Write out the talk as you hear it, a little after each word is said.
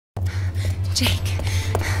Jake.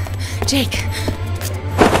 Jake.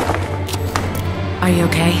 Are you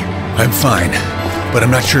okay? I'm fine, but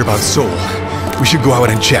I'm not sure about Soul. We should go out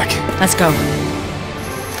and check. Let's go.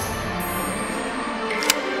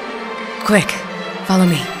 Quick, follow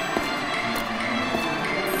me.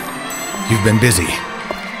 You've been busy.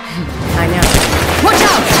 I know. Watch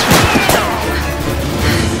out!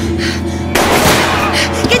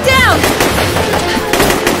 Get down!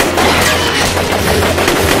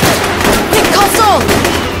 Quick, call Soul!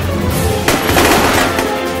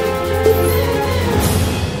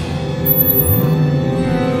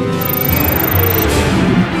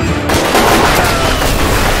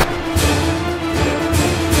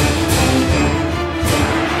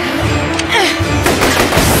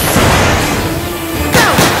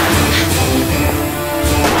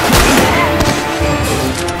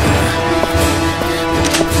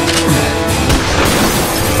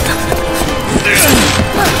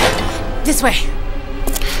 This way.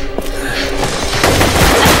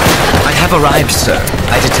 I have arrived, sir.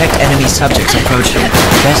 I detect enemy subjects approaching.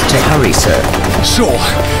 Best to hurry, sir. Soul,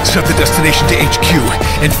 set the destination to HQ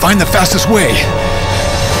and find the fastest way.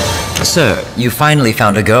 Sir, you finally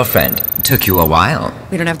found a girlfriend. Took you a while.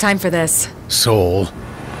 We don't have time for this. Soul.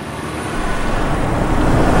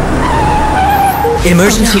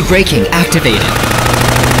 Emergency braking activated.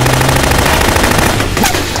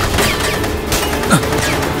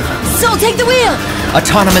 Soul, take the wheel!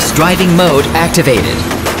 Autonomous driving mode activated.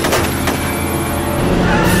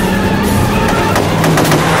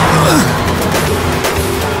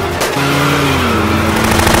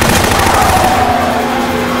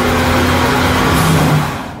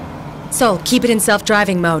 Soul, keep it in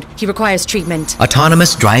self-driving mode. He requires treatment.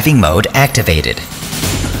 Autonomous driving mode activated.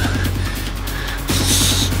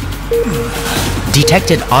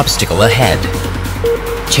 Detected obstacle ahead.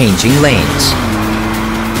 Changing lanes.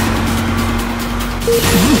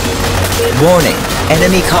 Warning,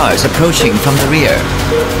 enemy cars approaching from the rear.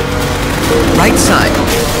 Right side.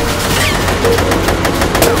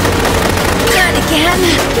 Not again!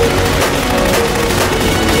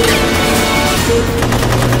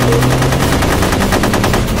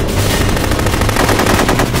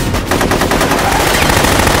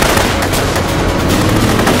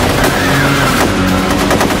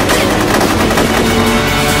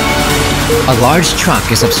 A large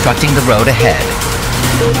truck is obstructing the road ahead.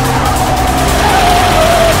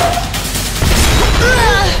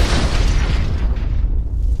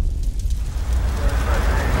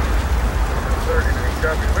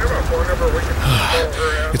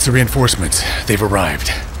 It's the reinforcements. They've arrived.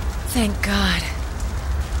 Thank God.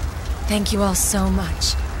 Thank you all so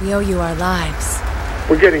much. We owe you our lives.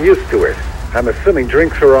 We're getting used to it. I'm assuming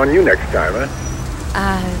drinks are on you next time, huh?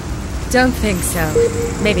 Don't think so.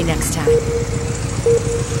 Maybe next time.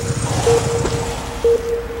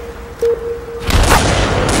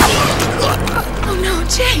 Oh no,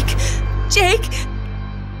 Jake! Jake!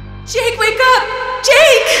 Jake, wake up!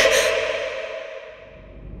 Jake!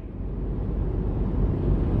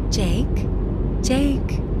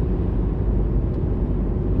 Jake?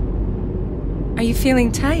 Are you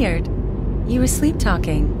feeling tired? You were sleep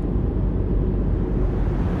talking.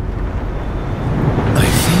 I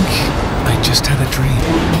think I just had a dream.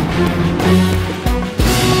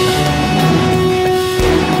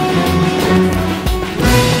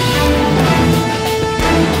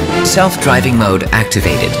 Self-driving mode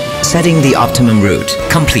activated. Setting the optimum route.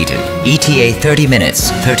 Completed. ETA 30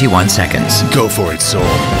 minutes, 31 seconds. Go for it, Soul.